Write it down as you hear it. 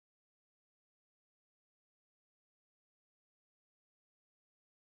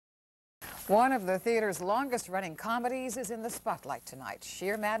One of the theater's longest-running comedies is in the spotlight tonight.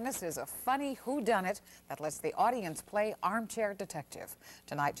 Shear Madness is a funny whodunit that lets the audience play armchair detective.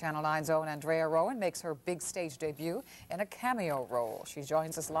 Tonight, Channel 9's own Andrea Rowan makes her big stage debut in a cameo role. She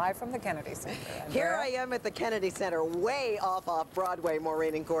joins us live from the Kennedy Center. Andrea? Here I am at the Kennedy Center, way off Broadway,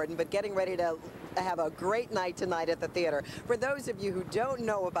 Maureen and Gordon, but getting ready to have a great night tonight at the theater. For those of you who don't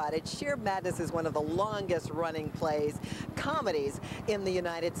know about it, Shear Madness is one of the longest-running comedies in the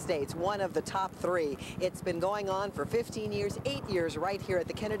United States, one of the top 3. It's been going on for 15 years, 8 years right here at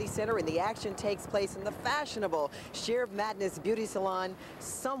the Kennedy Center, and the action takes place in the fashionable Shear Madness beauty salon.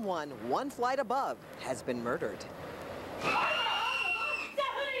 Someone one flight above has been murdered.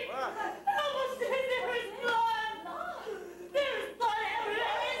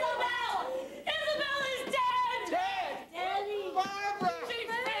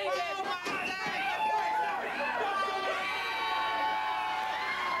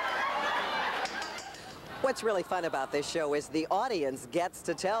 What's really fun about this show is the audience gets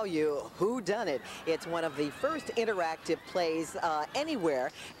to tell you who done it. It's one of the first interactive plays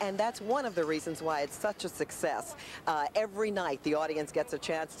anywhere, and that's one of the reasons why it's such a success. Every night the audience gets a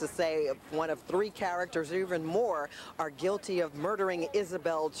chance to say if one of 3 characters or even more are guilty of murdering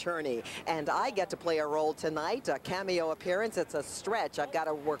Isabel Cherney. And I get to play a role tonight, a cameo appearance. It's a stretch. I've got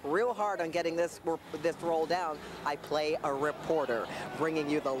to work real hard on getting this role down. I play a reporter, bringing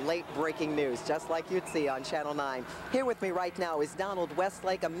you the late breaking news, just like you'd see on Channel 9. Here with me right now is Donald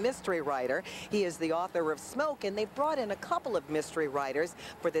Westlake, a mystery writer. He is the author of Smoke, and they've brought in a couple of mystery writers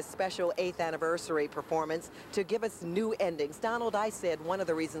for this special 8th anniversary performance to give us new endings. Donald, I said one of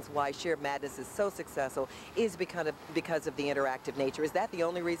the reasons why Shear Madness is so successful is because of the interactive nature. Is that the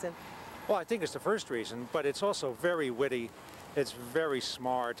only reason? Well, I think it's the first reason, but it's also very witty. It's very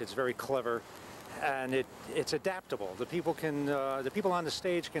smart. It's very clever. And it's adaptable. The people on the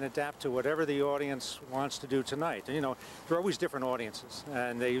stage can adapt to whatever the audience wants to do tonight. You know, there are always different audiences,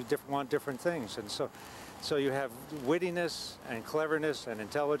 and they want different things. And so you have wittiness and cleverness and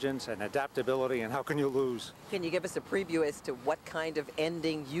intelligence and adaptability, and how can you lose? Can you give us a preview as to what kind of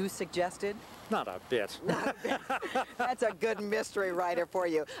ending you suggested? Not a bit. Not a bit. That's a good mystery writer for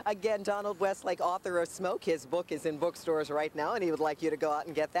you. Again, Donald Westlake, author of Smoke. His book is in bookstores right now, and he would like you to go out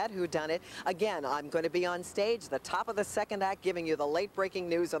and get that. Whodunit. Again, I'm going to be on stage, the top of the second act, giving you the late-breaking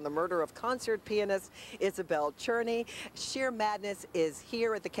news on the murder of concert pianist Isabel Cherney. Shear Madness is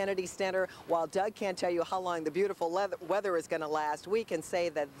here at the Kennedy Center. While Doug can't tell you how long the beautiful weather is going to last, we can say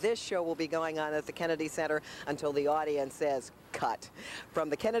that this show will be going on at the Kennedy Center until the audience says, cut. From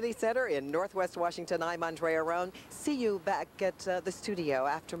the Kennedy Center in Northwest Washington, I'm Andrea Rowan. See you back at the studio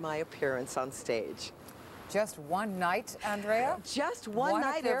after my appearance on stage. Just one night, Andrea? Just one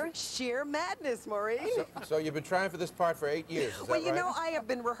night of Shear Madness, Maureen. So you've been trying for this part for 8 years, is that Well, you right? know, I have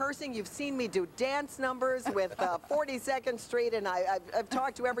been rehearsing. You've seen me do dance numbers with 42nd Street, and I've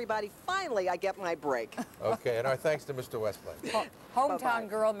talked to everybody. Finally, I get my break. Okay, and our thanks to Mr. Westlake. Hometown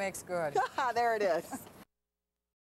girl makes good. There it is.